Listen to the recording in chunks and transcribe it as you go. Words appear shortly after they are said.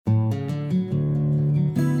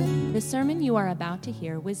The sermon you are about to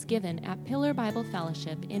hear was given at Pillar Bible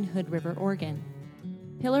Fellowship in Hood River, Oregon.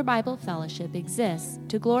 Pillar Bible Fellowship exists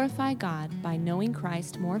to glorify God by knowing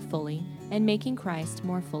Christ more fully and making Christ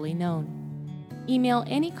more fully known. Email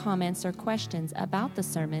any comments or questions about the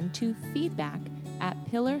sermon to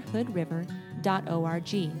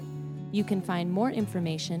feedback@pillarhoodriver.org. You can find more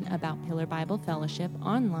information about Pillar Bible Fellowship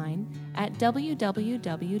online at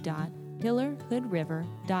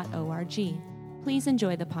www.pillarhoodriver.org. Please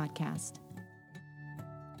enjoy the podcast.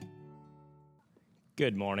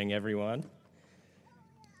 Good morning, everyone.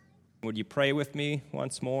 Would you pray with me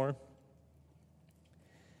once more?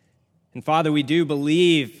 And Father, we do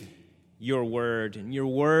believe your word, and your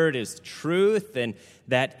word is truth, and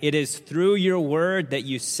that it is through your word that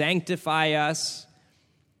you sanctify us.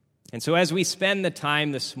 And so as we spend the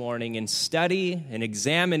time this morning in study and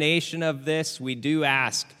examination of this, we do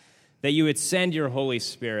ask that you would send your Holy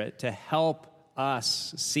Spirit to help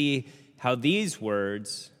us see how these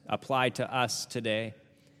words apply to us today.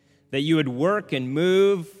 That you would work and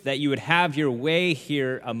move, that you would have your way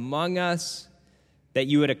here among us, that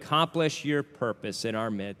you would accomplish your purpose in our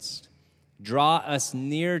midst. Draw us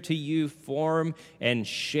near to you, form and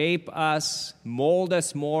shape us, mold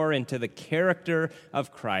us more into the character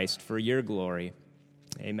of Christ for your glory.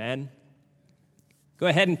 Amen. Go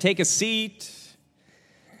ahead and take a seat.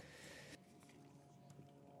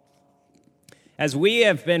 As we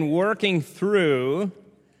have been working through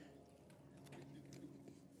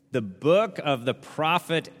the book of the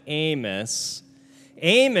prophet Amos,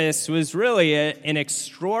 Amos was really an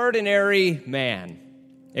extraordinary man.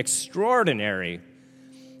 Extraordinary.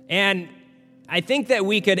 And I think that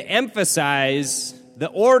we could emphasize the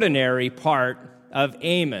ordinary part of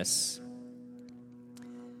Amos.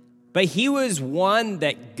 But he was one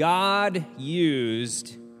that God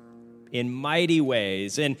used in mighty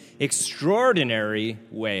ways, in extraordinary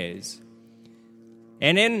ways.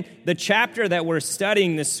 And in the chapter that we're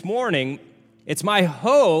studying this morning, it's my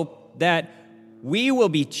hope that we will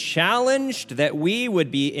be challenged, that we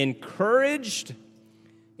would be encouraged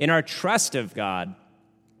in our trust of God,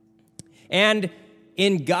 and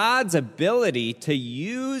in God's ability to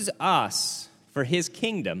use us for his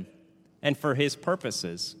kingdom and for his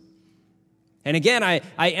purposes. And again, I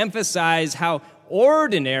emphasize how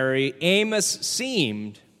ordinary Amos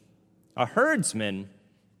seemed, a herdsman,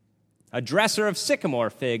 a dresser of sycamore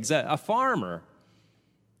figs, a farmer,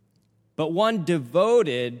 but one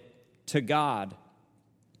devoted to God.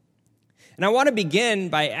 And I want to begin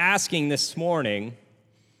by asking this morning,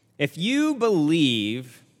 if you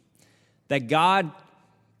believe that God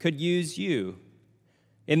could use you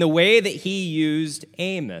in the way that he used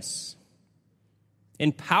Amos,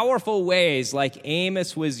 in powerful ways like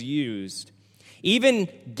Amos was used, even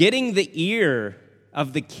getting the ear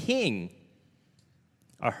of the king,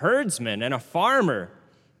 a herdsman and a farmer,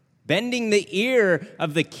 bending the ear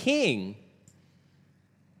of the king,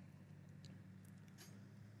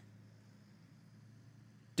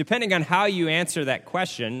 depending on how you answer that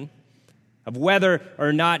question of whether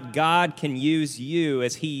or not God can use you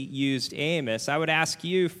as he used Amos, I would ask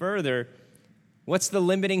you further, what's the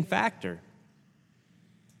limiting factor?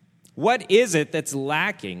 What is it that's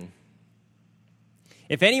lacking?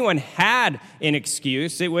 If anyone had an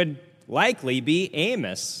excuse, it would likely be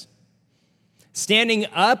Amos. Standing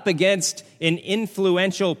up against an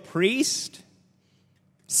influential priest,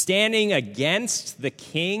 standing against the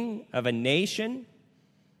king of a nation.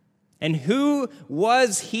 And who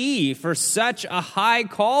was he for such a high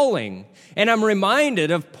calling? And I'm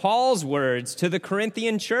reminded of Paul's words to the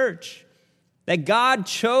Corinthian church, that God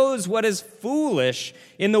chose what is foolish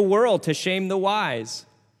in the world to shame the wise.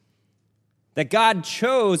 That God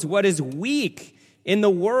chose what is weak in the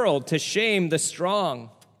world to shame the strong.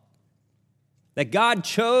 That God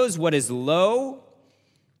chose what is low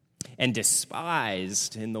and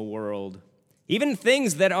despised in the world, even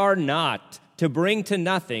things that are not, to bring to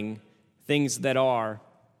nothing things that are.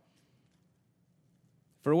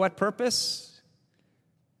 For what purpose?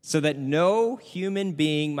 So that no human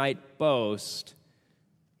being might boast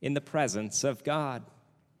in the presence of God.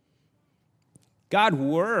 God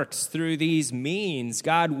works through these means.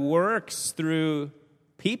 God works through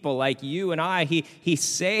people like you and I. He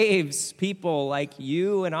saves people like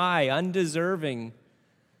you and I, undeserving,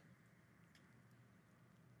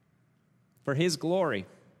 for his glory.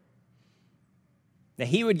 That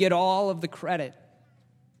he would get all of the credit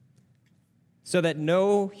so that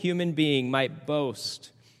no human being might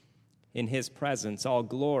boast in his presence. All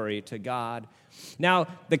glory to God. Now,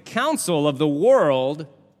 the counsel of the world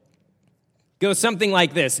goes something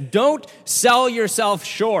like this: don't sell yourself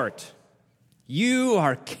short. You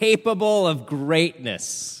are capable of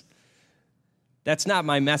greatness. That's not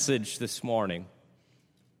my message this morning.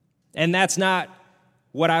 And that's not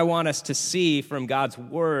what I want us to see from God's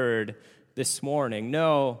word this morning.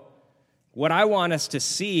 No, what I want us to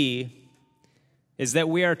see is that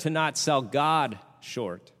we are to not sell God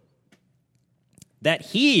short. That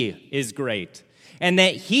He is great, and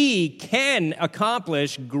that He can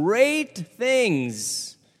accomplish great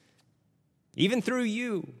things, even through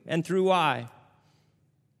you and through I,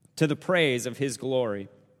 to the praise of His glory.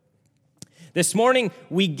 This morning,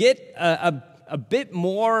 we get a bit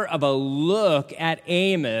more of a look at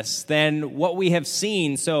Amos than what we have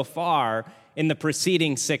seen so far in the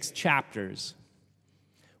preceding 6 chapters.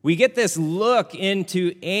 We get this look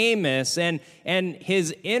into Amos and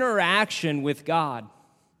his interaction with God.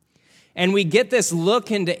 And we get this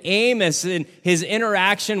look into Amos and his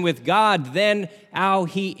interaction with God, then how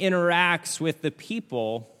he interacts with the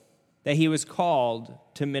people that he was called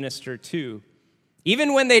to minister to.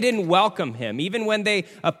 Even when they didn't welcome him, even when they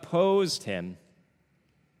opposed him.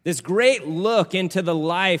 This great look into the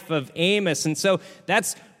life of Amos. And so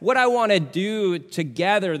that's what I want to do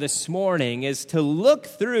together this morning, is to look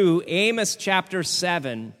through Amos chapter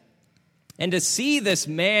 7 and to see this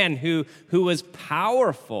man who was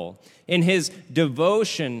powerful in his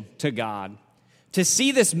devotion to God. To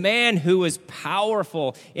see this man who was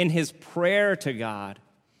powerful in his prayer to God.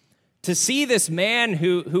 To see this man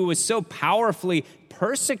who was so powerfully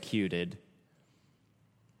persecuted,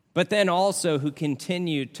 but then also who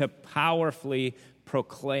continued to powerfully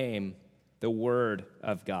proclaim the word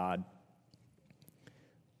of God.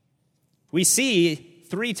 We see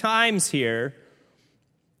 3 times here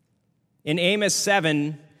in Amos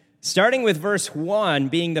 7, starting with verse 1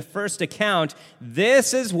 being the first account,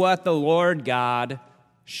 "This is what the Lord God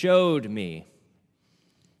showed me."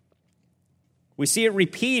 We see it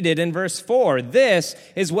repeated in verse 4, "This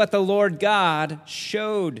is what the Lord God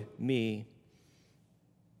showed me."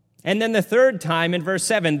 And then the third time in verse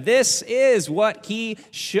 7, "This is what he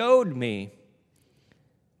showed me."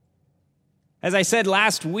 As I said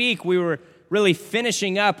last week, we were really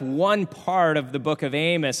finishing up one part of the book of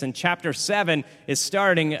Amos, and chapter 7 is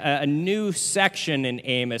starting a new section in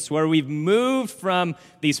Amos, where we've moved from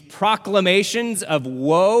these proclamations of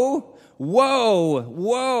woe, woe,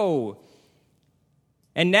 woe.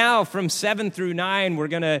 And now from 7 through 9, we're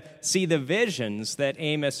going to see the visions that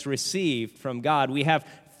Amos received from God. We have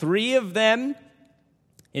 3 of them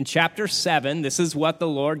in chapter 7. This is what the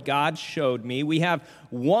Lord God showed me. We have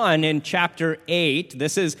 1 in chapter 8.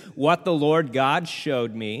 This is what the Lord God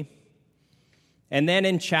showed me. And then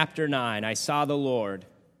in chapter 9, I saw the Lord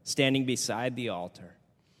standing beside the altar.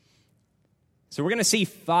 So we're going to see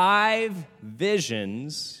 5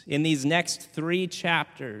 visions in these next 3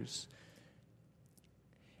 chapters.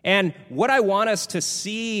 And what I want us to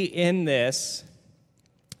see in this,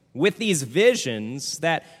 with these visions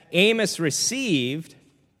that Amos received,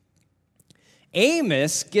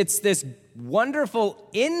 Amos gets this wonderful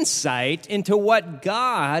insight into what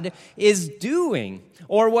God is doing,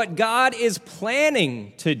 or what God is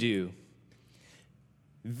planning to do.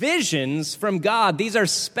 Visions from God, these are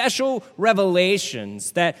special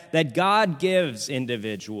revelations that God gives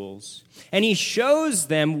individuals. And He shows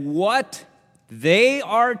them what they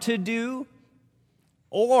are to do,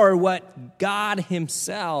 or what God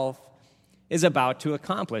Himself is about to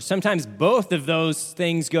accomplish. Sometimes both of those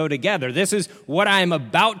things go together. This is what I am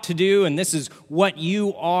about to do, and this is what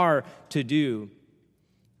you are to do.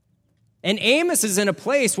 And Amos is in a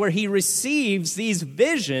place where he receives these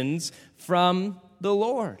visions from the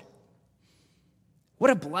Lord. What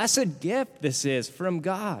a blessed gift this is from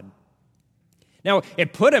God. Now,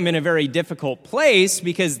 it put him in a very difficult place,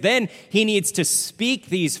 because then he needs to speak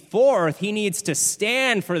these forth. He needs to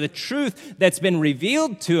stand for the truth that's been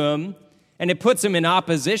revealed to him, and it puts him in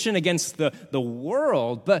opposition against the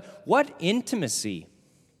world. But what intimacy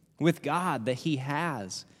with God that he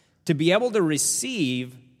has to be able to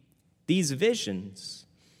receive these visions.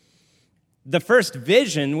 The first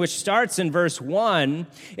vision, which starts in verse 1,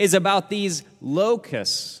 is about these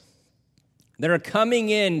locusts that are coming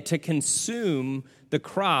in to consume the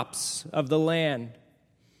crops of the land.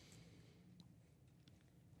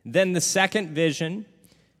 Then the second vision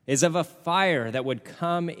is of a fire that would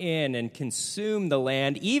come in and consume the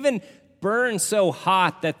land, even burn so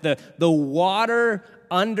hot that the water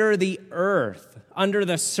under the earth, under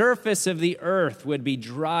the surface of the earth, would be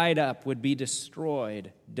dried up, would be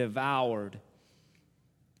destroyed, devoured.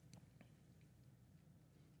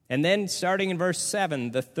 And then, starting in verse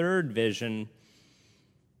 7, the third vision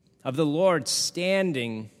of the Lord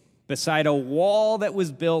standing beside a wall that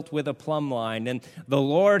was built with a plumb line, and the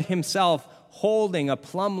Lord Himself holding a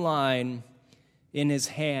plumb line in His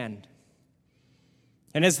hand.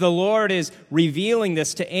 And as the Lord is revealing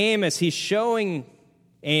this to Amos, he's showing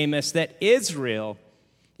Amos that Israel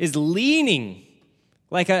is leaning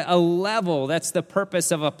like a level. That's the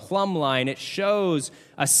purpose of a plumb line. It shows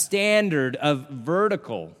a standard of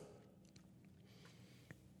vertical.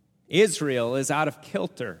 Israel is out of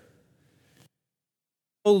kilter,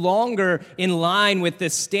 no longer in line with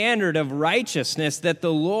this standard of righteousness that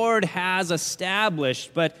the Lord has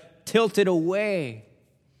established, but tilted away.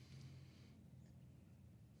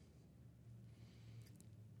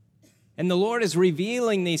 And the Lord is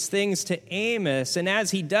revealing these things to Amos, and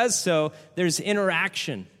as he does so, there's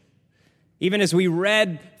interaction. Even as we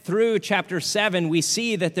read through chapter 7, we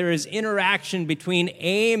see that there is interaction between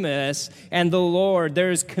Amos and the Lord.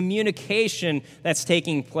 There's communication that's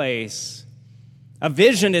taking place. A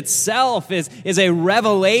vision itself is a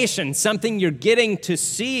revelation, something you're getting to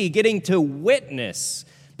see, getting to witness,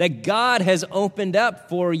 that God has opened up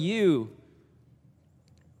for you.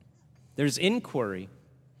 There's inquiry.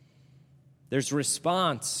 There's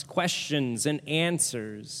response, questions, and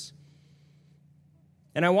answers.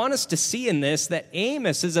 And I want us to see in this that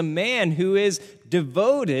Amos is a man who is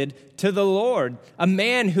devoted to the Lord, a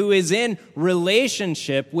man who is in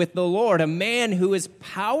relationship with the Lord, a man who is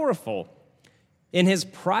powerful in his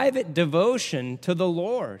private devotion to the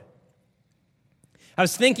Lord. I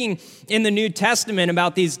was thinking in the New Testament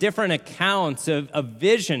about these different accounts of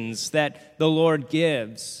visions that the Lord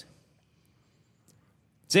gives.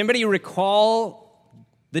 Does anybody recall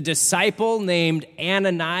the disciple named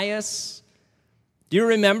Ananias? Do you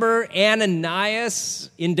remember Ananias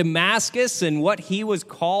in Damascus and what he was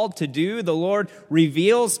called to do? The Lord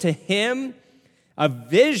reveals to him a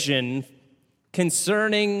vision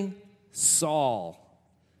concerning Saul.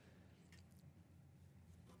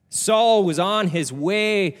 Saul was on his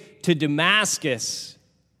way to Damascus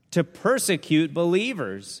to persecute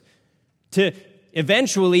believers, to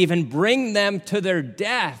eventually even bring them to their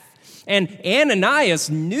death. And Ananias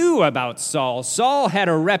knew about Saul. Saul had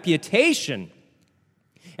a reputation.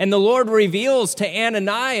 And the Lord reveals to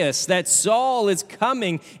Ananias that Saul is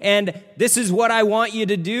coming, and this is what I want you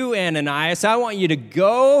to do, Ananias. I want you to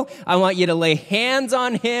go, I want you to lay hands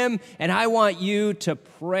on him, and I want you to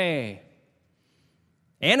pray.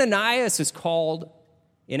 Ananias is called,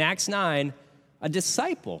 in Acts 9, a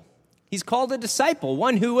disciple. He's called a disciple,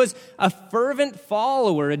 one who was a fervent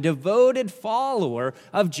follower, a devoted follower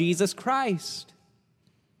of Jesus Christ.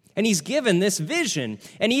 And he's given this vision.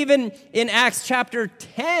 And even in Acts chapter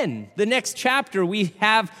 10, the next chapter, we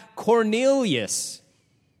have Cornelius.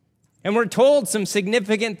 And we're told some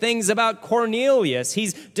significant things about Cornelius.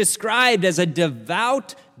 He's described as a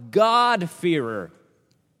devout God-fearer.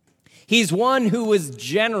 He's one who was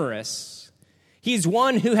generous. He's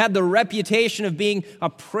one who had the reputation of being a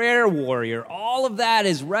prayer warrior. All of that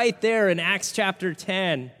is right there in Acts chapter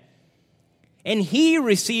 10. And he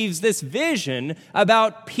receives this vision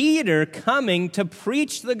about Peter coming to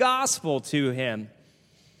preach the gospel to him.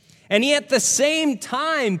 And yet at the same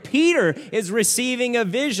time, Peter is receiving a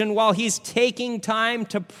vision while he's taking time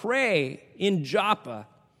to pray in Joppa.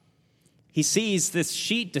 He sees this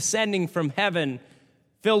sheet descending from heaven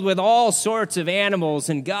filled with all sorts of animals,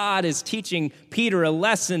 and God is teaching Peter a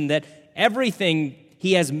lesson that everything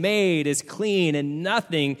he has made is clean and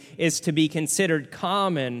nothing is to be considered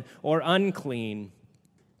common or unclean.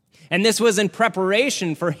 And this was in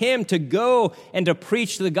preparation for him to go and to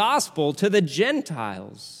preach the gospel to the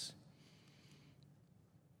Gentiles.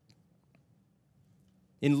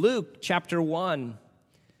 In Luke chapter 1,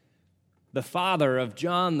 the father of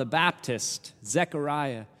John the Baptist,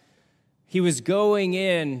 Zechariah, he was going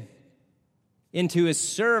into his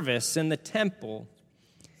service in the temple.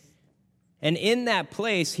 And in that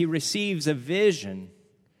place, he receives a vision.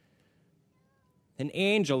 An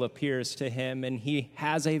angel appears to him, and he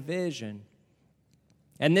has a vision.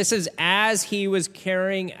 And this is as he was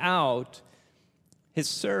carrying out his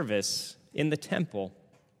service in the temple.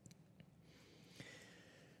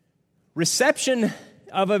 Reception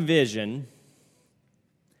of a vision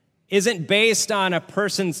isn't based on a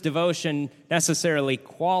person's devotion necessarily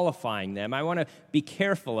qualifying them. I want to be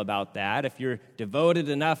careful about that. If you're devoted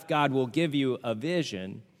enough, God will give you a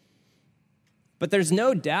vision. But there's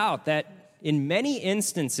no doubt that in many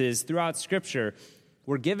instances throughout Scripture,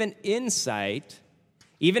 we're given insight,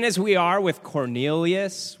 even as we are with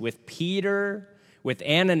Cornelius, with Peter, with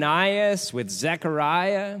Ananias, with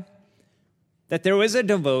Zechariah, that there was a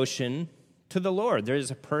devotion to the Lord. There is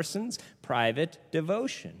a person's private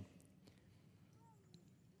devotion.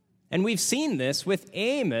 And we've seen this with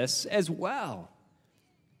Amos as well.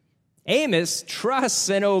 Amos trusts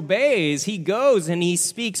and obeys. He goes and he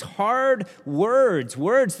speaks hard words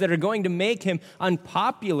that are going to make him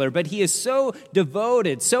unpopular, but he is so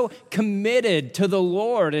devoted, so committed to the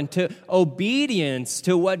Lord and to obedience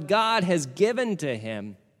to what God has given to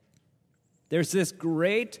him. There's this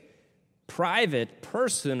great, private,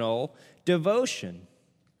 personal devotion.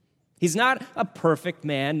 He's not a perfect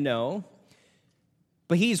man, no,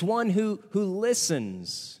 but he's one who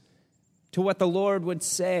listens to what the Lord would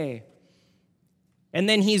say. And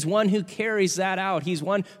then he's one who carries that out. He's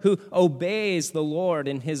one who obeys the Lord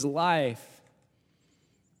in his life.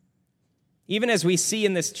 Even as we see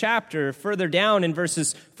in this chapter, further down in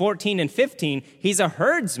verses 14 and 15, he's a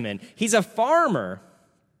herdsman. He's a farmer.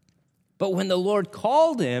 But when the Lord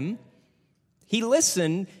called him, he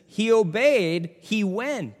listened, he obeyed, he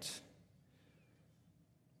went.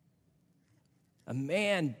 A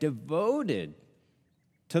man devoted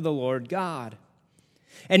to the Lord God.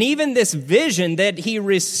 And even this vision that he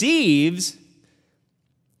receives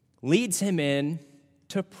leads him in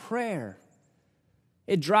to prayer.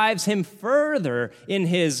 It drives him further in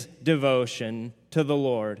his devotion to the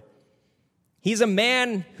Lord. He's a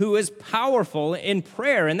man who is powerful in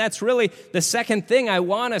prayer, and that's really the second thing I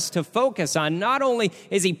want us to focus on. Not only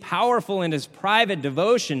is he powerful in his private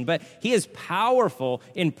devotion, but he is powerful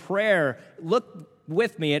in prayer. Look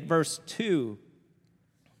with me at verse 2.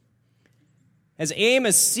 As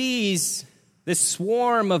Amos sees this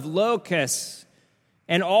swarm of locusts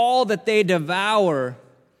and all that they devour,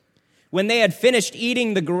 when they had finished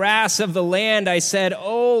eating the grass of the land, I said,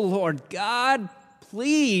 "O Lord God,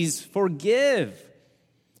 please forgive.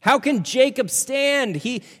 How can Jacob stand?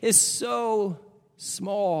 He is so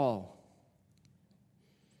small."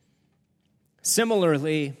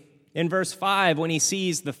 Similarly, in verse 5, when he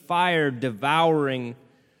sees the fire devouring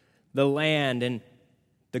the land and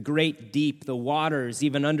the great deep, the waters,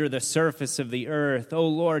 even under the surface of the earth, "O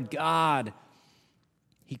Lord God,"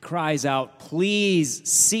 he cries out, "Please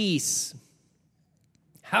cease.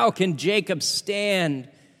 How can Jacob stand?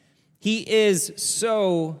 He is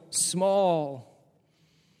so small."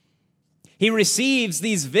 He receives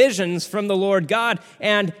these visions from the Lord God,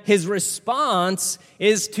 and his response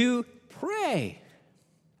is to pray.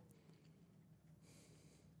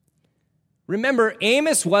 Remember,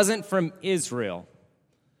 Amos wasn't from Israel,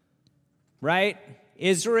 right?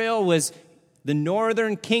 Israel was the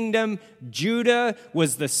northern kingdom, Judah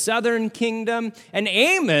was the southern kingdom, and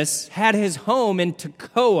Amos had his home in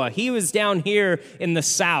Tekoa. He was down here in the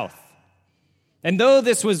south. And though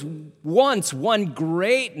this was once one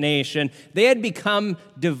great nation, they had become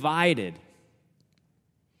divided.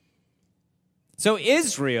 So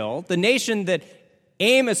Israel, the nation that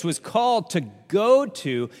Amos was called to go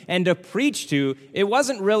to and to preach to, it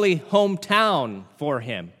wasn't really hometown for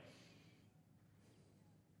him.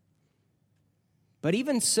 But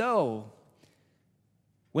even so,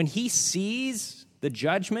 when he sees the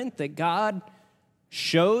judgment that God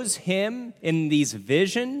shows him in these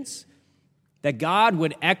visions, that God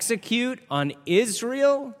would execute on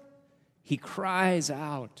Israel, he cries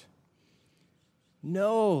out,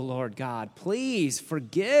 "No, Lord God, please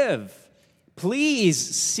forgive. Please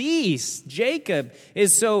cease. Jacob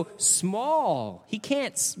is so small. He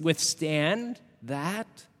can't withstand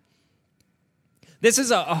that." This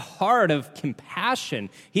is a heart of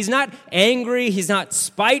compassion. He's not angry. He's not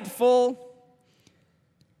spiteful.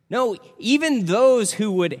 No, even those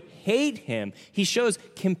who would hate him, he shows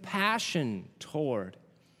compassion toward.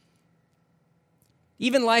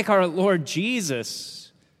 Even like our Lord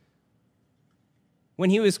Jesus,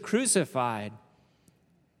 when he was crucified,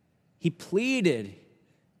 he pleaded,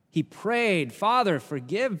 he prayed, "Father,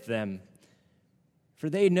 forgive them, for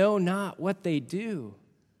they know not what they do."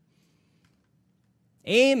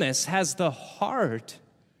 Amos has the heart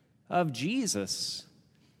of Jesus.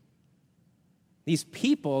 These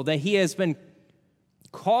people that he has been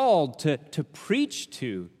called to preach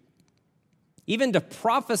to, even to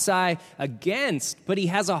prophesy against, but he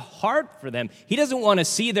has a heart for them. He doesn't want to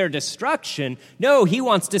see their destruction. No, he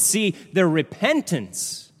wants to see their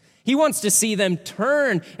repentance. He wants to see them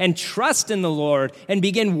turn and trust in the Lord and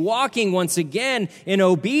begin walking once again in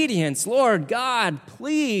obedience. "Lord God,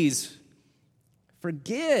 please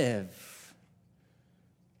forgive."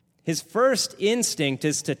 His first instinct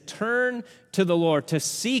is to turn to the Lord, to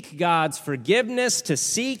seek God's forgiveness, to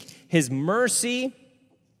seek his mercy,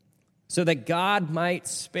 so that God might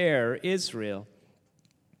spare Israel.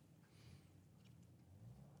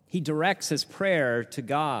 He directs his prayer to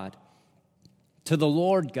God, to the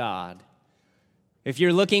Lord God. If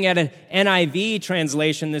you're looking at an NIV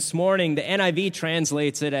translation this morning, the NIV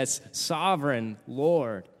translates it as Sovereign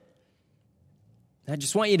Lord. I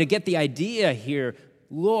just want you to get the idea here.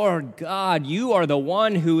 Lord God, you are the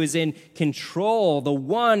one who is in control, the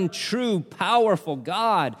one true, powerful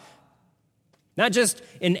God. Not just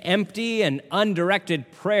an empty and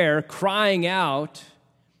undirected prayer crying out.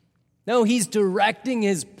 No, he's directing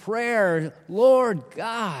his prayer. Lord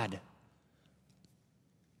God,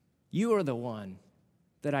 you are the one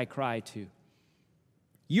that I cry to.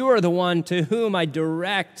 You are the one to whom I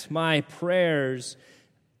direct my prayers.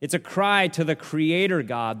 It's a cry to the Creator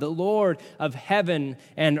God, the Lord of heaven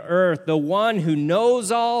and earth, the one who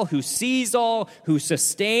knows all, who sees all, who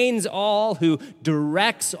sustains all, who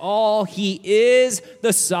directs all. He is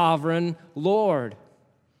the sovereign Lord.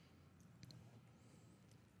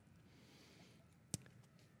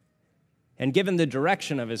 And given the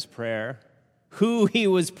direction of his prayer, who he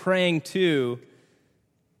was praying to,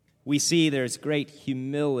 we see there's great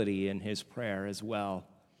humility in his prayer as well.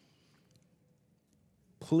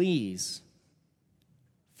 Please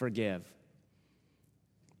forgive.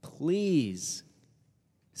 Please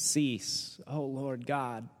cease. Oh, Lord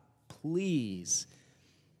God, please.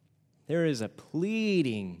 There is a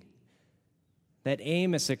pleading that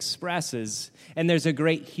Amos expresses, and there's a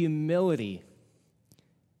great humility.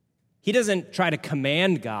 He doesn't try to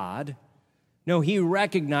command God. No, he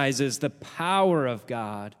recognizes the power of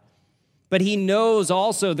God, but he knows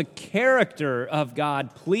also the character of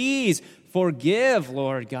God. Please forgive,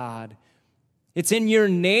 Lord God. It's in your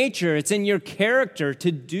nature, it's in your character to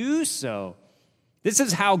do so. This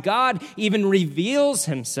is how God even reveals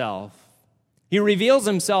himself. He reveals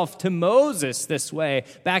himself to Moses this way,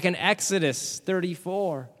 back in Exodus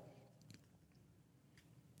 34.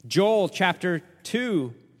 Joel chapter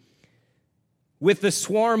 2. With the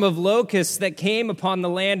swarm of locusts that came upon the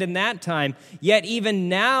land in that time. Yet even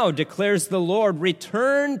now, declares the Lord,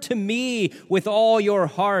 return to me with all your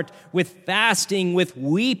heart, with fasting, with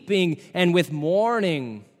weeping, and with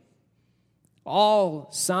mourning.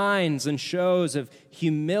 All signs and shows of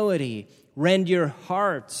humility. Rend your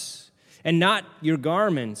hearts and not your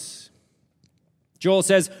garments. Joel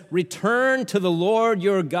says, return to the Lord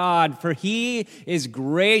your God, for he is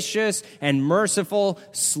gracious and merciful,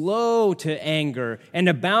 slow to anger, and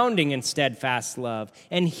abounding in steadfast love.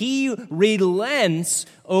 And he relents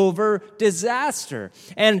over disaster.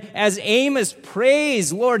 And as Amos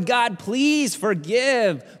prays, Lord God, please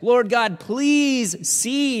forgive. Lord God, please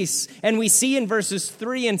cease. And we see in verses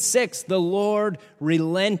 3 and 6, the Lord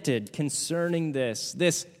relented concerning this.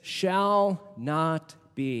 This shall not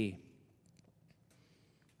be.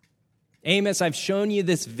 Amos, I've shown you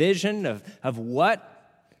this vision of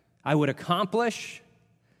what I would accomplish.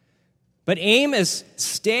 But Amos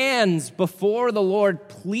stands before the Lord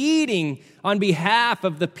pleading on behalf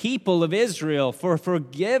of the people of Israel for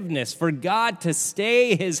forgiveness, for God to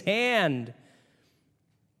stay his hand.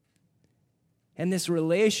 And this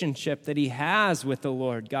relationship that he has with the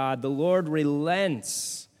Lord God, the Lord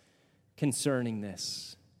relents concerning this.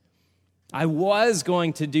 I was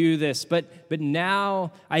going to do this, but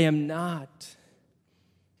now I am not.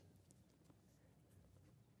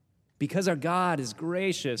 Because our God is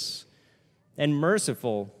gracious and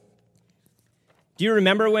merciful. Do you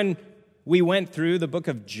remember when we went through the book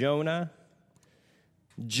of Jonah?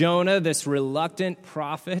 Jonah, this reluctant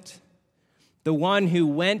prophet, the one who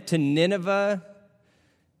went to Nineveh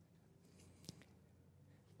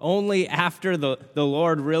only after the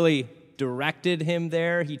Lord really directed him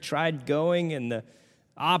there. He tried going in the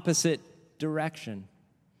opposite direction.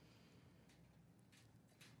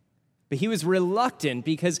 But he was reluctant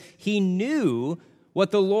because he knew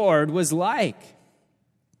what the Lord was like.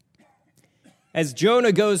 As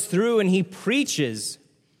Jonah goes through and he preaches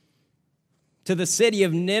to the city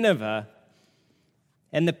of Nineveh,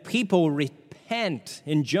 and the people repent.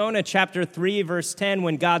 In Jonah chapter 3, verse 10,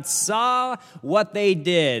 when God saw what they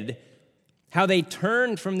did, how they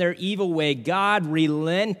turned from their evil way, God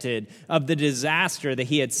relented of the disaster that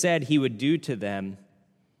he had said he would do to them.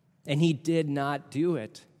 And he did not do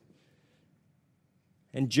it.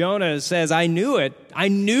 And Jonah says, I knew it. I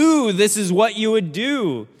knew this is what you would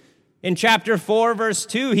do. In chapter 4, verse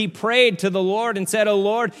 2, he prayed to the Lord and said, O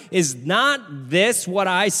Lord, is not this what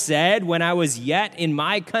I said when I was yet in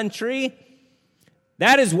my country?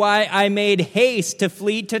 That is why I made haste to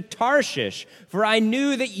flee to Tarshish, for I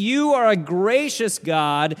knew that you are a gracious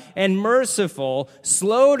God and merciful,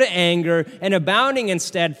 slow to anger, and abounding in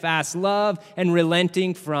steadfast love, and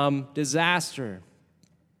relenting from disaster.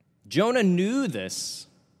 Jonah knew this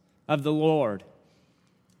of the Lord.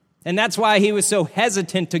 And that's why he was so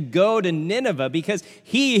hesitant to go to Nineveh, because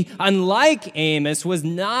he, unlike Amos, was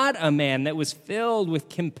not a man that was filled with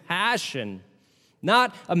compassion.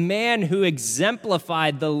 not a man who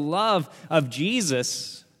exemplified the love of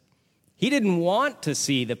Jesus. He didn't want to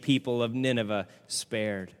see the people of Nineveh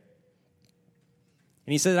spared.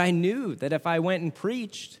 And he said, I knew that if I went and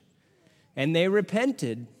preached and they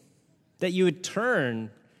repented, that you would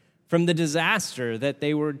turn from the disaster that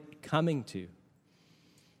they were coming to.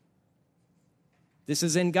 This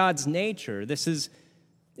is in God's nature. This is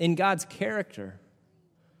in God's character.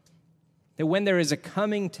 That when there is a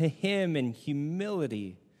coming to Him in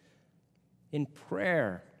humility, in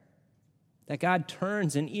prayer, that God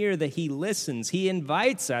turns an ear, that He listens. He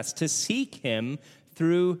invites us to seek Him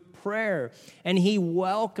through prayer, and He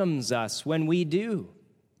welcomes us when we do.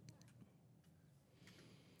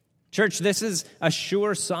 Church, this is a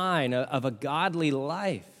sure sign of a godly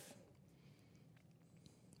life.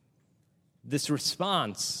 This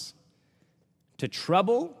response to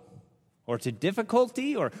trouble or to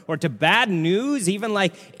difficulty or to bad news, even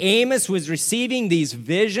like Amos was receiving these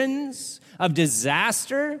visions of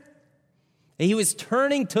disaster, he was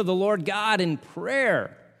turning to the Lord God in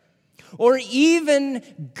prayer. Or even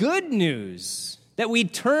good news, that we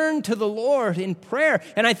turn to the Lord in prayer.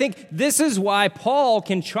 And I think this is why Paul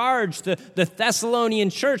can charge the Thessalonian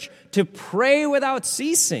church to pray without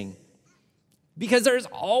ceasing. Because there's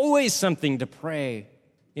always something to pray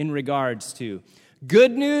in regards to.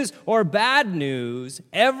 Good news or bad news,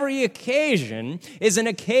 every occasion is an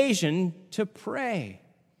occasion to pray.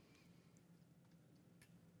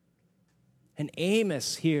 And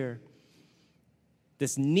Amos here,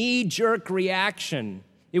 this knee-jerk reaction,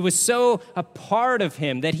 it was so a part of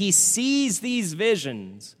him that he sees these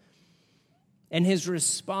visions, and his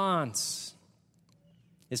response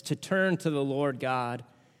is to turn to the Lord God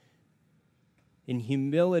in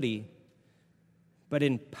humility, but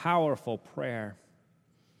in powerful prayer.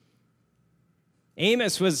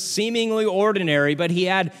 Amos was seemingly ordinary, but he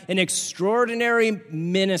had an extraordinary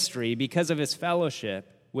ministry because of his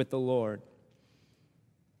fellowship with the Lord.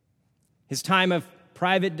 His time of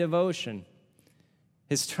private devotion,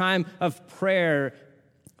 his time of prayer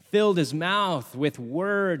filled his mouth with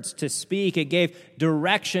words to speak. It gave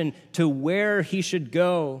direction to where he should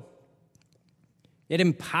go. It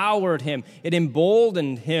empowered him. It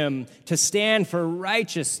emboldened him to stand for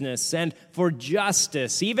righteousness and for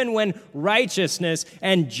justice. Even when righteousness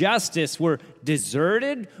and justice were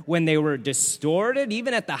deserted, when they were distorted,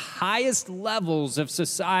 even at the highest levels of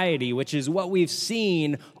society, which is what we've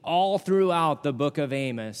seen all throughout the book of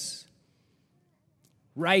Amos.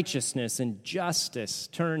 Righteousness and justice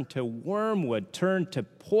turned to wormwood, turned to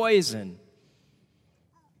poison.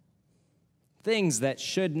 Things that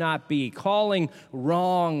should not be, calling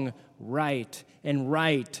wrong right and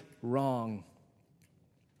right wrong.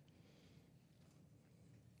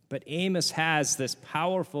 But Amos has this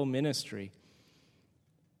powerful ministry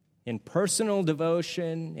in personal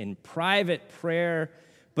devotion, in private prayer,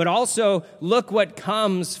 but also look what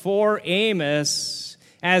comes for Amos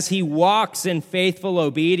as he walks in faithful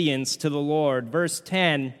obedience to the Lord. Verse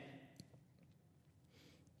 10,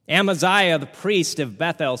 Amaziah, the priest of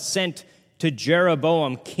Bethel, sent to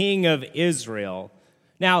Jeroboam, king of Israel.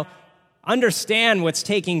 Now, understand what's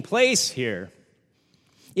taking place here.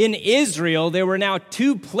 In Israel, there were now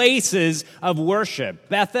two places of worship,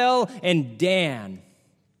 Bethel and Dan.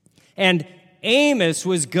 And Amos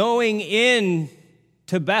was going in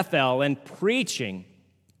to Bethel and preaching.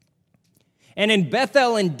 And in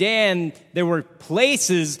Bethel and Dan, there were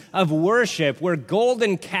places of worship where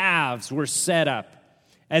golden calves were set up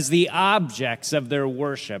as the objects of their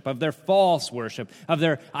worship, of their false worship, of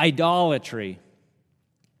their idolatry.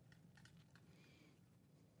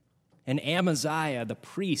 And Amaziah, the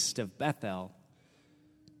priest of Bethel,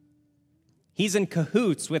 he's in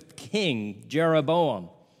cahoots with King Jeroboam,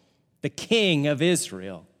 the king of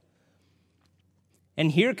Israel.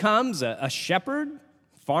 And here comes a shepherd,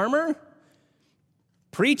 farmer,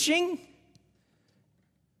 preaching,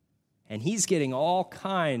 and he's getting all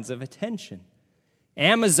kinds of attention.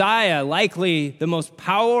 Amaziah, likely the most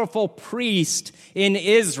powerful priest in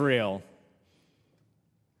Israel.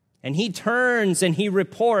 And he turns and he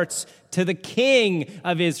reports to the king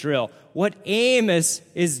of Israel what Amos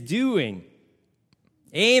is doing.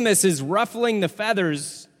 Amos is ruffling the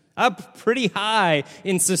feathers up pretty high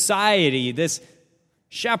in society, this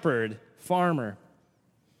shepherd, farmer.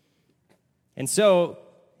 And so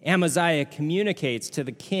Amaziah communicates to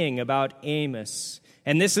the king about Amos.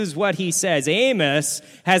 And this is what he says: Amos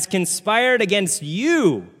has conspired against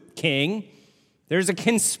you, king. There's a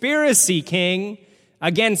conspiracy, king,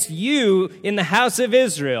 against you in the house of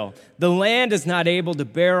Israel. The land is not able to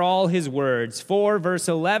bear all his words. 4 verse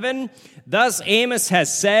 11, thus Amos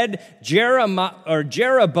has said,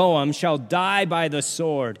 Jeroboam shall die by the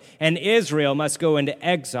sword, and Israel must go into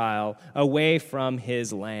exile away from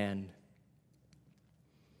his land.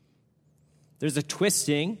 There's a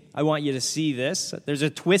twisting. I want you to see this. There's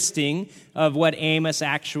a twisting of what Amos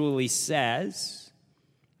actually says.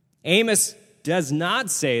 Amos does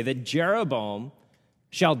not say that Jeroboam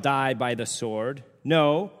shall die by the sword.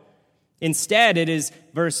 No. Instead, it is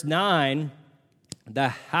verse 9, the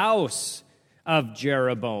house of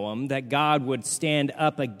Jeroboam that God would stand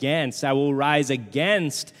up against. I will rise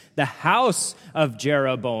against the house of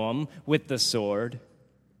Jeroboam with the sword.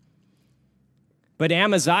 But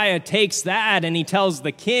Amaziah takes that and he tells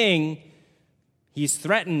the king, he's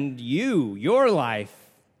threatened you, your life,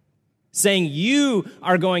 saying you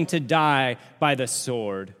are going to die by the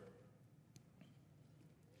sword.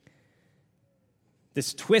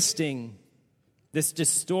 This twisting, this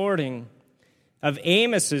distorting of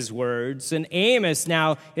Amos's words, and Amos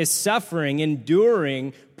now is suffering,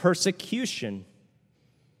 enduring persecution.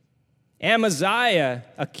 Amaziah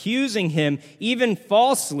accusing him even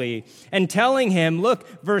falsely and telling him,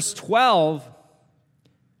 look, verse 12,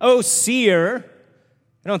 O seer,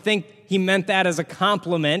 I don't think he meant that as a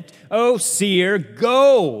compliment, O seer,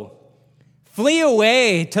 go. Flee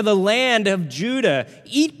away to the land of Judah.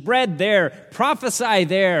 Eat bread there. Prophesy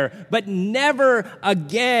there. But never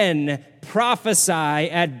again prophesy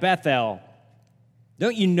at Bethel.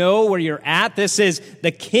 Don't you know where you're at? This is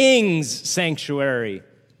the king's sanctuary.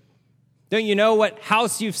 Don't you know what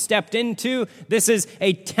house you've stepped into? This is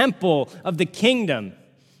a temple of the kingdom.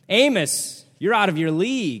 Amos, you're out of your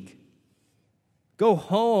league. Go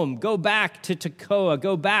home. Go back to Tekoa.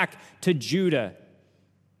 Go back to Judah.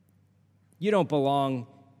 You don't belong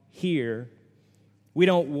here. We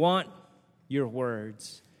don't want your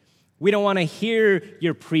words. We don't want to hear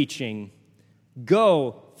your preaching.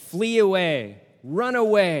 Go, flee away, run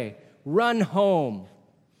home,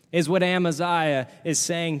 is what Amaziah is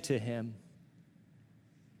saying to him.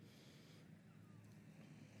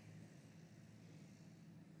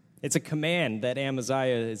 It's a command that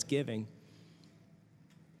Amaziah is giving.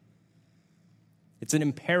 It's an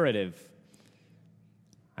imperative.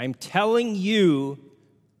 I'm telling you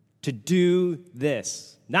to do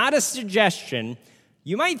this. Not a suggestion.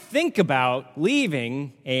 You might think about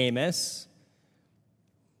leaving, Amos.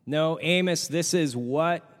 No, Amos, this is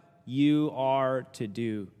what you are to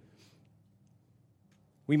do.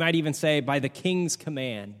 We might even say by the king's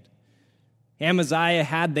command. Amaziah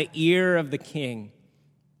had the ear of the king.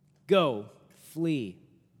 Go, flee.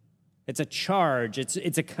 It's a charge.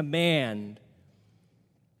 It's a command.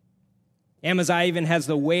 Amaziah even has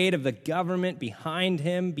the weight of the government behind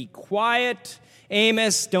him. Be quiet,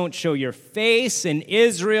 Amos. Don't show your face in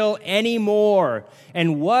Israel anymore.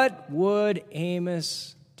 And what would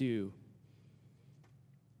Amos do?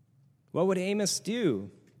 What would Amos do?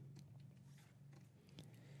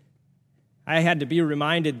 I had to be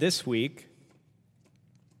reminded this week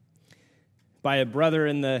by a brother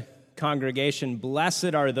in the congregation,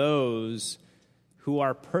 blessed are those who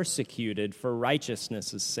are persecuted for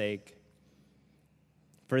righteousness' sake.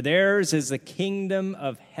 For theirs is the kingdom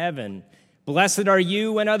of heaven. Blessed are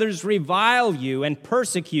you when others revile you and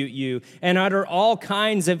persecute you and utter all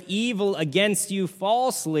kinds of evil against you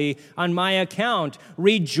falsely on my account.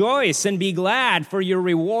 Rejoice and be glad, for your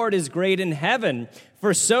reward is great in heaven.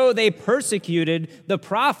 For so they persecuted the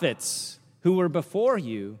prophets who were before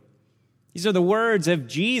you. These are the words of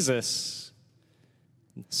Jesus,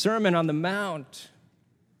 Sermon on the Mount.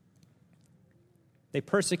 They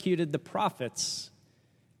persecuted the prophets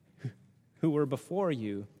who were before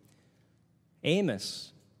you.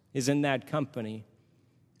 Amos is in that company.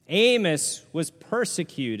 Amos was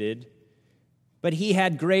persecuted, but he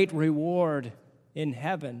had great reward in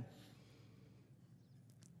heaven.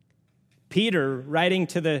 Peter, writing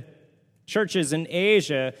to the churches in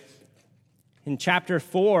Asia, in chapter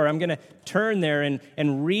 4, I'm going to turn there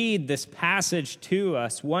and read this passage to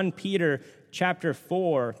us. 1 Peter chapter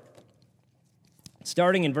 4,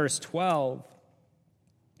 starting in verse 12.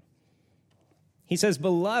 He says,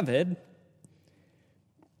 Beloved,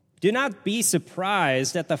 do not be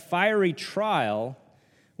surprised at the fiery trial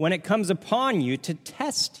when it comes upon you to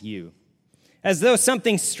test you, as though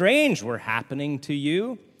something strange were happening to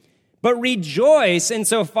you. But rejoice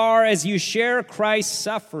insofar as you share Christ's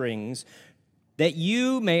sufferings, that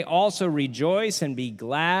you may also rejoice and be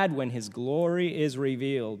glad when his glory is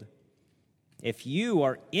revealed. If you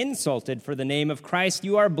are insulted for the name of Christ,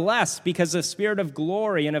 you are blessed, because the Spirit of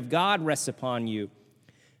glory and of God rests upon you.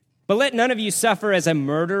 But let none of you suffer as a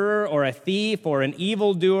murderer or a thief or an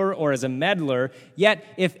evildoer or as a meddler. Yet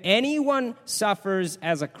if anyone suffers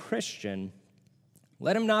as a Christian,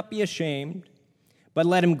 let him not be ashamed, but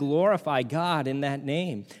let him glorify God in that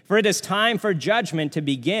name. For it is time for judgment to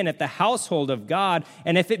begin at the household of God,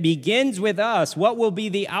 and if it begins with us, what will be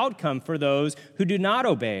the outcome for those who do not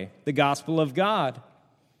obey the gospel of God?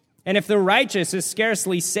 And if the righteous is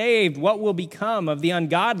scarcely saved, what will become of the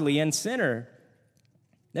ungodly and sinner?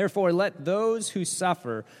 Therefore, let those who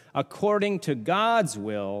suffer according to God's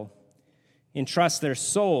will entrust their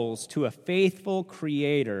souls to a faithful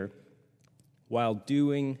Creator while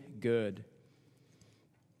doing good.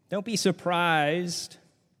 Don't be surprised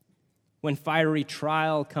when fiery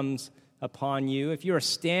trial comes upon you. If you're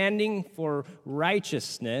standing for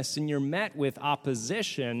righteousness and you're met with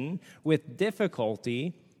opposition, with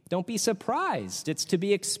difficulty, don't be surprised. It's to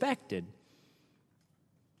be expected.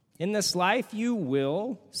 In this life, you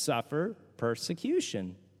will suffer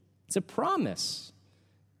persecution. It's a promise.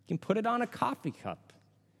 You can put it on a coffee cup.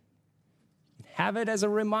 Have it as a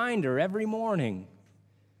reminder every morning.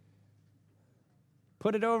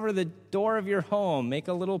 Put it over the door of your home. Make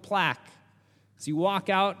a little plaque as you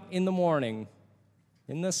walk out in the morning.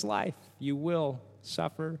 In this life, you will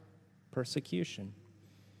suffer persecution.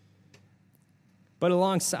 But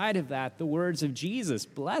alongside of that, the words of Jesus,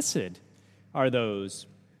 blessed are those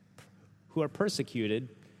who are persecuted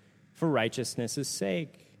for righteousness'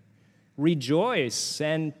 sake. Rejoice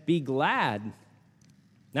and be glad.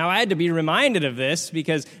 Now, I had to be reminded of this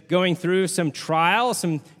because going through some trial,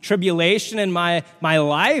 some tribulation in my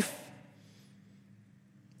life,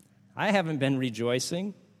 I haven't been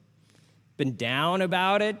rejoicing, been down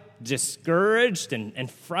about it, discouraged and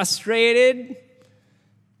frustrated.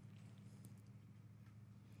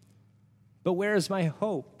 But where is my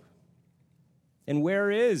hope? And where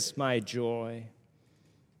is my joy?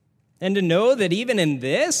 And to know that even in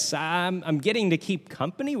this, I'm getting to keep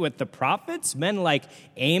company with the prophets, men like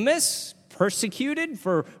Amos, persecuted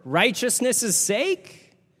for righteousness'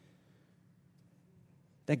 sake.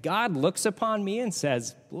 That God looks upon me and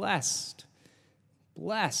says, blessed,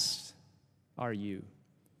 blessed are you.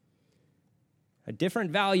 A different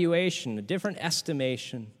valuation, a different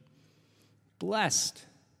estimation. Blessed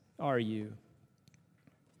are you.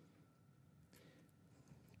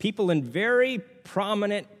 People in very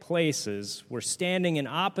prominent places were standing in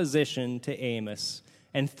opposition to Amos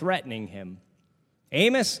and threatening him.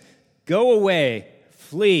 Amos, go away,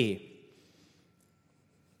 flee.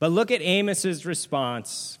 But look at Amos's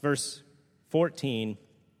response, verse 14.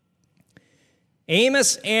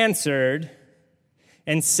 Amos answered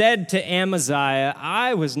and said to Amaziah,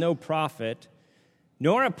 I was no prophet,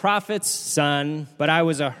 nor a prophet's son, but I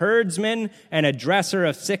was a herdsman and a dresser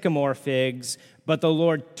of sycamore figs. But the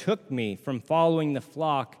Lord took me from following the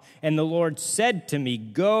flock, and the Lord said to me,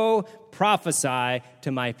 go prophesy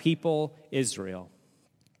to my people Israel.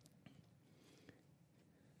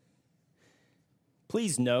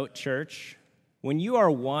 Please note, church, when you are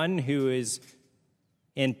one who is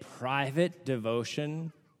in private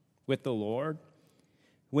devotion with the Lord,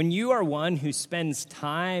 when you are one who spends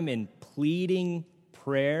time in pleading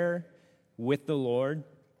prayer with the Lord,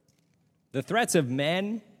 the threats of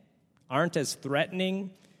men aren't as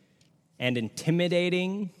threatening and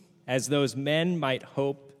intimidating as those men might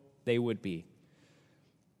hope they would be.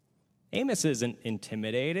 Amos isn't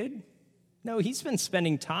intimidated. No, he's been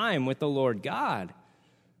spending time with the Lord God,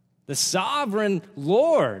 the sovereign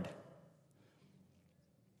Lord.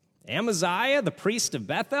 Amaziah, the priest of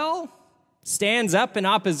Bethel, stands up in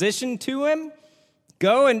opposition to him.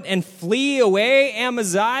 Go and flee away,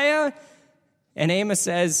 Amaziah. And Amos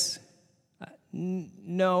says,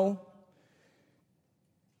 no.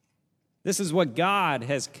 This is what God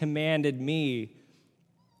has commanded me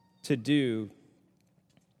to do.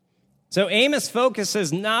 So Amos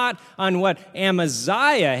focuses not on what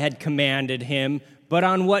Amaziah had commanded him, but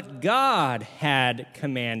on what God had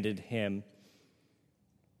commanded him.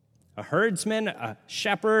 A herdsman, a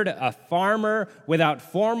shepherd, a farmer without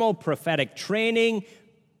formal prophetic training,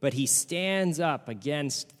 but he stands up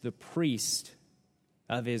against the priest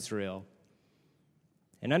of Israel.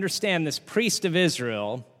 And understand, this priest of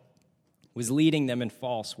Israel was leading them in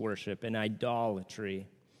false worship and idolatry.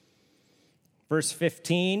 Verse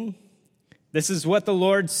 15, this is what the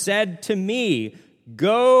Lord said to me,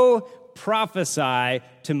 go prophesy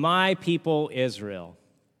to my people Israel.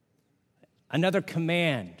 Another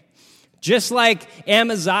command. Just like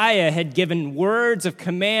Amaziah had given words of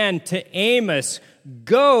command to Amos,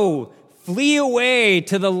 go, flee away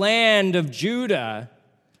to the land of Judah.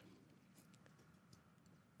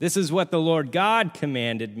 This is what the Lord God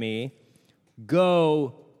commanded me.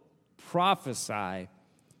 Go prophesy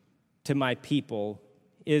to my people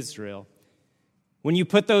Israel. When you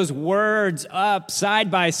put those words up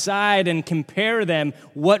side by side and compare them,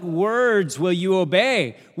 what words will you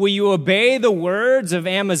obey? Will you obey the words of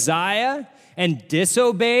Amaziah and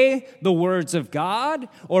disobey the words of God?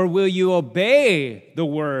 Or will you obey the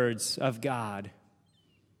words of God?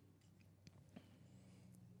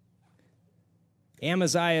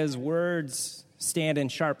 Amaziah's words stand in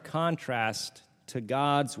sharp contrast to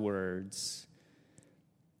God's words.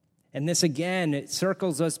 And this again, it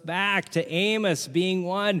circles us back to Amos being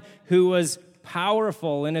one who was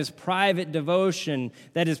powerful in his private devotion,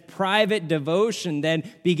 that his private devotion then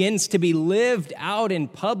begins to be lived out in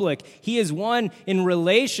public. He is one in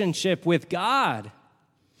relationship with God.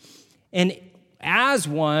 And as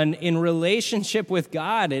one in relationship with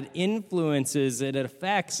God, it influences, it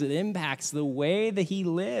affects, it impacts the way that he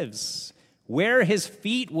lives, where his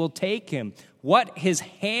feet will take him, what his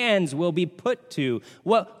hands will be put to,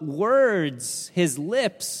 what words his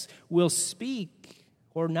lips will speak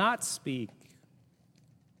or not speak.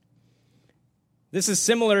 This is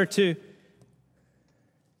similar to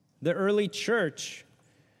the early church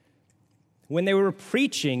when they were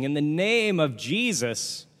preaching in the name of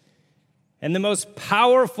Jesus. And the most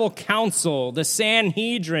powerful council, the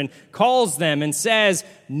Sanhedrin, calls them and says,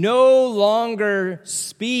 "No longer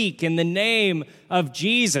speak in the name of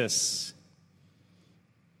Jesus."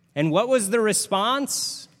 And what was the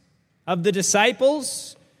response of the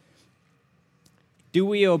disciples? Do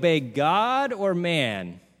we obey God or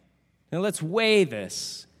man? Now let's weigh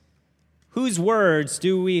this. Whose words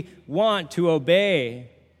do we want to obey?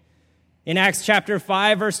 In Acts chapter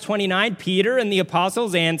 5, verse 29, Peter and the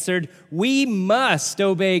apostles answered, "We must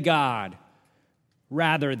obey God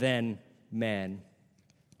rather than men."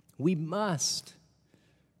 We must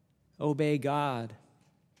obey God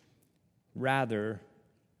rather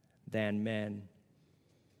than men.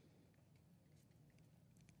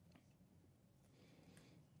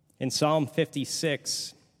 In Psalm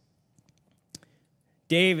 56,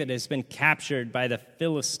 David has been captured by the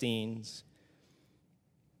Philistines.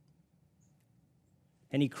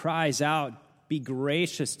 And he cries out, "Be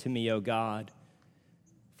gracious to me, O God,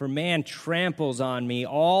 for man tramples on me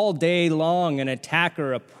all day long. An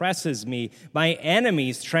attacker oppresses me. My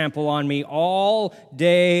enemies trample on me all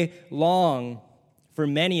day long. For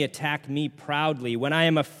many attack me proudly. When I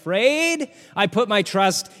am afraid, I put my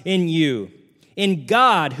trust in you. In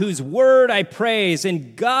God, whose word I praise,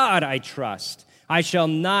 in God I trust. I shall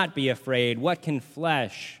not be afraid. What can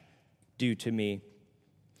flesh do to me?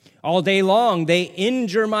 All day long they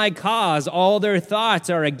injure my cause. All their thoughts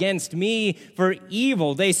are against me for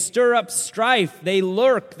evil. They stir up strife. They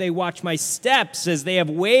lurk. They watch my steps as they have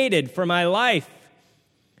waited for my life.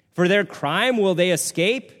 For their crime will they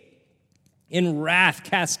escape? In wrath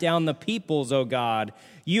cast down the peoples, O God.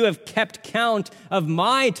 You have kept count of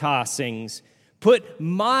my tossings. Put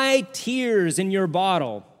my tears in your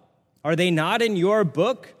bottle. Are they not in your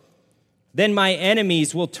book? Then my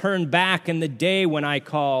enemies will turn back in the day when I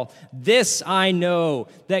call. This I know,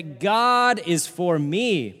 that God is for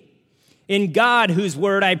me. In God, whose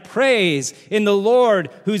word I praise, in the Lord,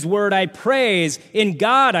 whose word I praise, in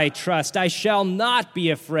God I trust. I shall not be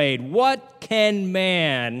afraid. What can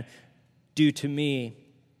man do to me?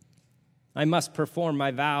 I must perform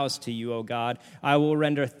my vows to you, O God. I will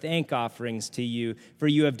render thank offerings to you, for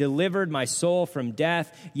you have delivered my soul from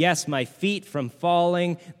death, yes, my feet from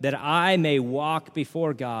falling, that I may walk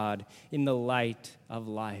before God in the light of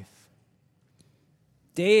life.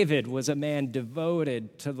 David was a man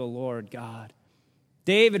devoted to the Lord God.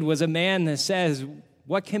 David was a man that says,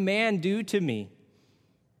 what can man do to me?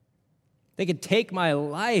 They could take my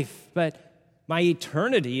life, but my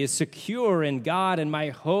eternity is secure in God, and my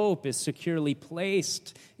hope is securely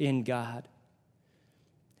placed in God.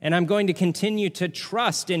 And I'm going to continue to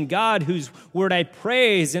trust in God, whose word I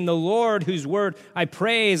praise, in the Lord, whose word I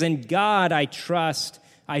praise, in God I trust.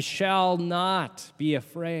 I shall not be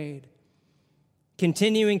afraid.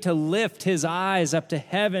 Continuing to lift his eyes up to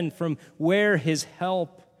heaven from where his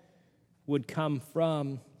help would come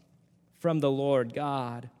from the Lord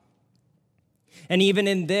God. And even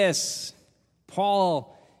in this,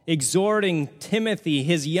 Paul exhorting Timothy,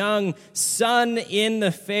 his young son in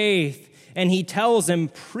the faith, and he tells him,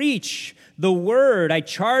 preach the word. I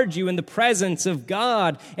charge you in the presence of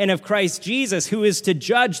God and of Christ Jesus, who is to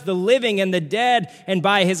judge the living and the dead, and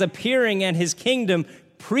by his appearing and his kingdom,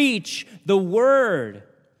 preach the word.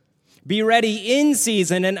 Be ready in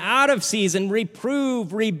season and out of season,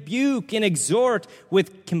 reprove, rebuke, and exhort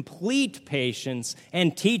with complete patience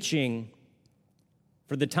and teaching.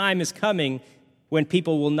 For the time is coming when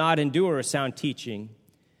people will not endure sound teaching,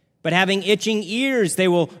 But having itching ears, they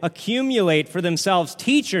will accumulate for themselves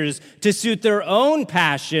teachers to suit their own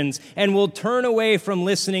passions and will turn away from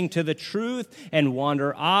listening to the truth and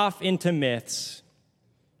wander off into myths.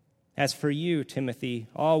 As for you, Timothy,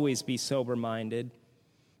 always be sober-minded,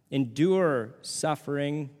 endure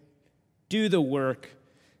suffering, do the work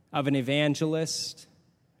of an evangelist,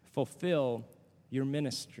 fulfill your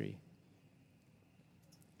ministry.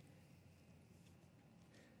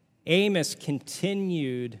 Amos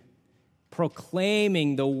continued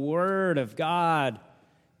proclaiming the word of God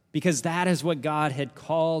because that is what God had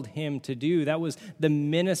called him to do. That was the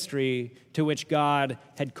ministry to which God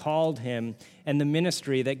had called him and the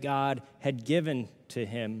ministry that God had given to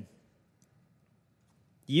him.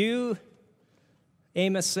 You,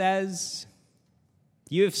 Amos says,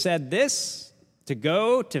 you have said this, to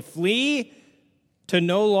go, to flee, to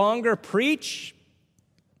no longer preach.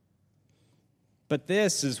 But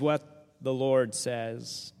this is what the Lord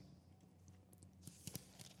says.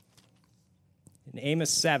 In Amos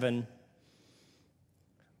 7,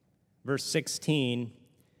 verse 16,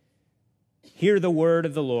 hear the word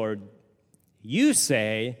of the Lord. You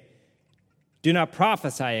say, do not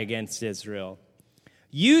prophesy against Israel.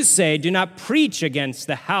 You say, do not preach against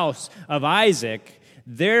the house of Isaac.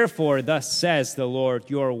 Therefore, thus says the Lord,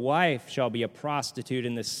 your wife shall be a prostitute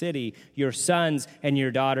in the city. Your sons and your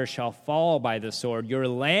daughters shall fall by the sword. Your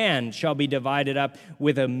land shall be divided up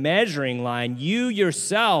with a measuring line. You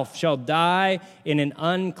yourself shall die in an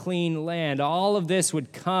unclean land. All of this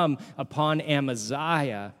would come upon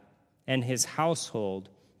Amaziah and his household,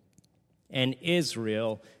 and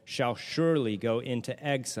Israel shall surely go into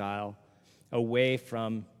exile away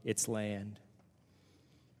from its land.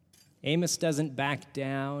 Amos doesn't back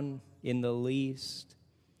down in the least.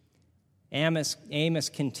 Amos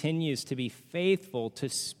continues to be faithful to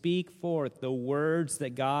speak forth the words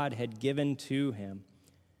that God had given to him.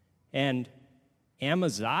 And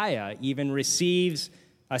Amaziah even receives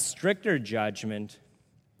a stricter judgment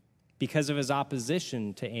because of his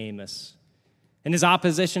opposition to Amos. And his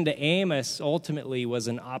opposition to Amos ultimately was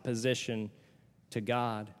an opposition to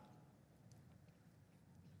God.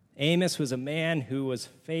 Amos was a man who was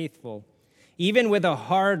faithful, even with a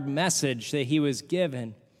hard message that he was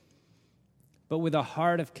given, but with a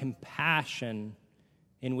heart of compassion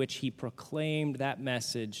in which he proclaimed that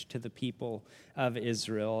message to the people of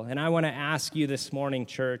Israel. And I want to ask you this morning,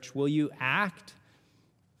 church, will you act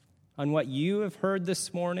on what you have heard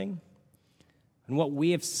this morning, on what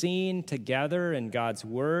we have seen together in God's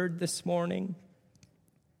word this morning?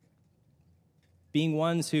 Being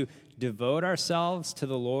ones who devote ourselves to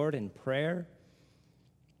the Lord in prayer,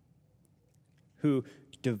 who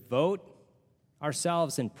devote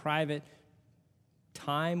ourselves in private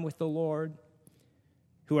time with the Lord,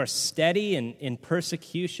 who are steady in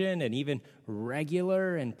persecution and even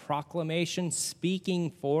regular in proclamation, speaking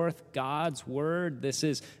forth God's word. This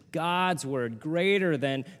is God's word, greater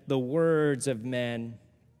than the words of men.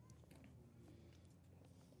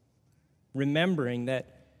 Remembering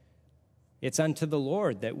that it's unto the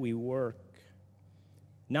Lord that we work,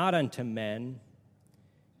 not unto men,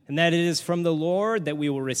 and that it is from the Lord that we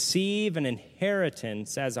will receive an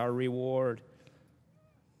inheritance as our reward.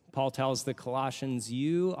 Paul tells the Colossians,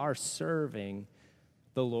 you are serving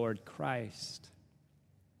the Lord Christ.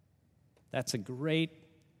 That's a great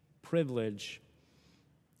privilege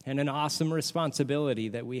and an awesome responsibility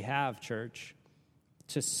that we have, church,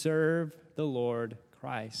 to serve the Lord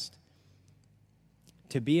Christ,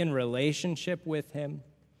 to be in relationship with him,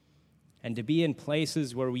 and to be in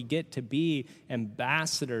places where we get to be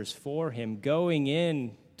ambassadors for him, going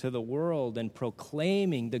into the world and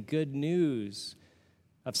proclaiming the good news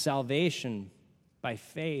of salvation by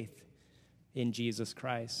faith in Jesus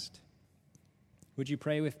Christ. Would you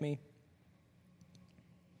pray with me?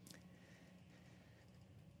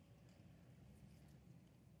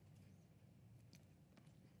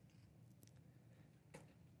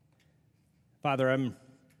 Father, I'm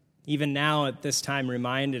even now at this time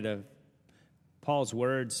reminded of Paul's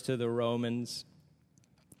words to the Romans,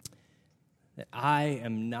 that I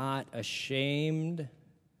am not ashamed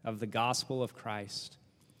of the gospel of Christ,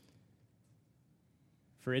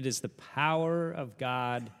 for it is the power of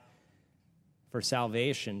God for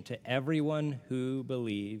salvation to everyone who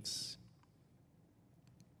believes.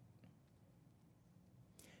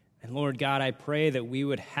 And Lord God, I pray that we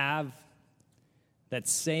would have that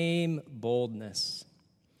same boldness,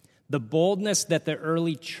 the boldness that the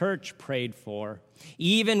early church prayed for,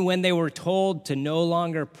 even when they were told to no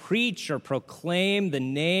longer preach or proclaim the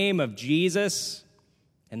name of Jesus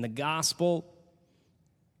and the gospel,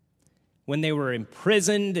 when they were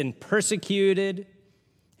imprisoned and persecuted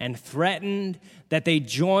and threatened, that they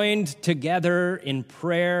joined together in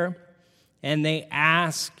prayer and they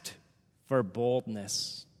asked for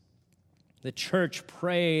boldness. The church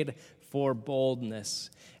prayed for boldness.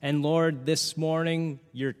 And Lord, this morning,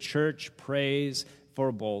 your church prays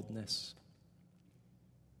for boldness.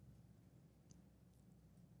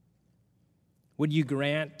 Would you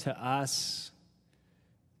grant to us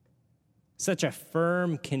such a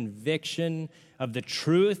firm conviction of the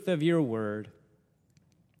truth of your word?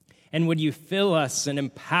 And would you fill us and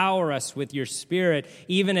empower us with your Spirit,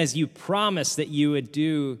 even as you promised that you would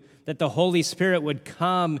do, that the Holy Spirit would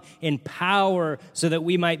come in power so that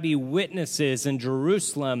we might be witnesses in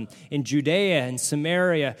Jerusalem, in Judea and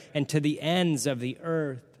Samaria, and to the ends of the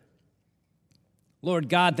earth. Lord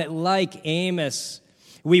God, that like Amos,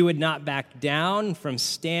 we would not back down from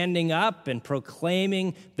standing up and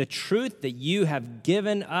proclaiming the truth that you have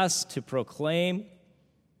given us to proclaim,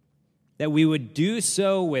 that we would do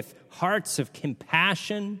so with hearts of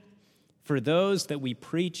compassion for those that we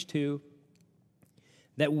preach to,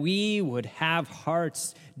 that we would have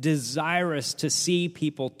hearts desirous to see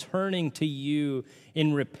people turning to you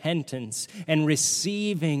in repentance and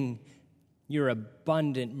receiving your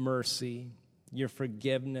abundant mercy, your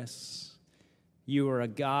forgiveness. You are a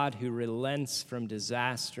God who relents from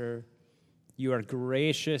disaster. You are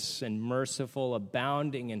gracious and merciful,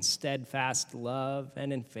 abounding in steadfast love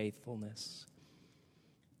and in faithfulness.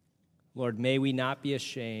 Lord, may we not be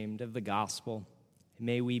ashamed of the gospel.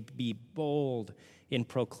 May we be bold in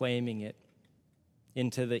proclaiming it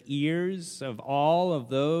into the ears of all of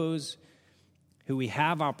those who we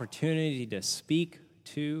have opportunity to speak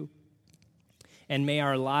to. And may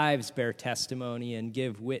our lives bear testimony and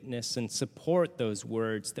give witness and support those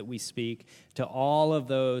words that we speak to all of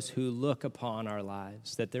those who look upon our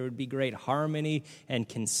lives, that there would be great harmony and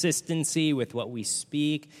consistency with what we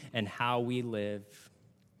speak and how we live.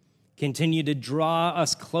 Continue to draw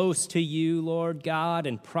us close to you, Lord God,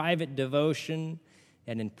 in private devotion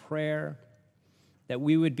and in prayer, that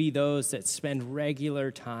we would be those that spend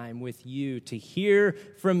regular time with you to hear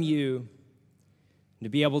from you, to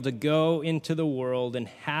be able to go into the world and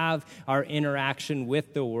have our interaction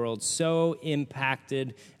with the world so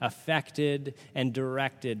impacted, affected, and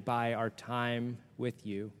directed by our time with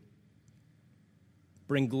you.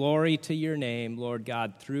 Bring glory to your name, Lord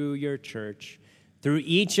God, through your church, through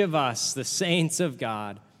each of us, the saints of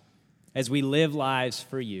God, as we live lives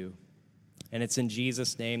for you. And it's in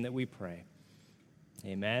Jesus' name that we pray.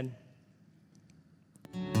 Amen.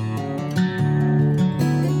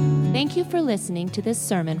 Thank you for listening to this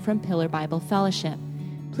sermon from Pillar Bible Fellowship.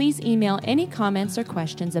 Please email any comments or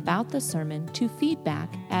questions about the sermon to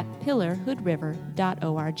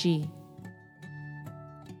feedback@pillarhoodriver.org.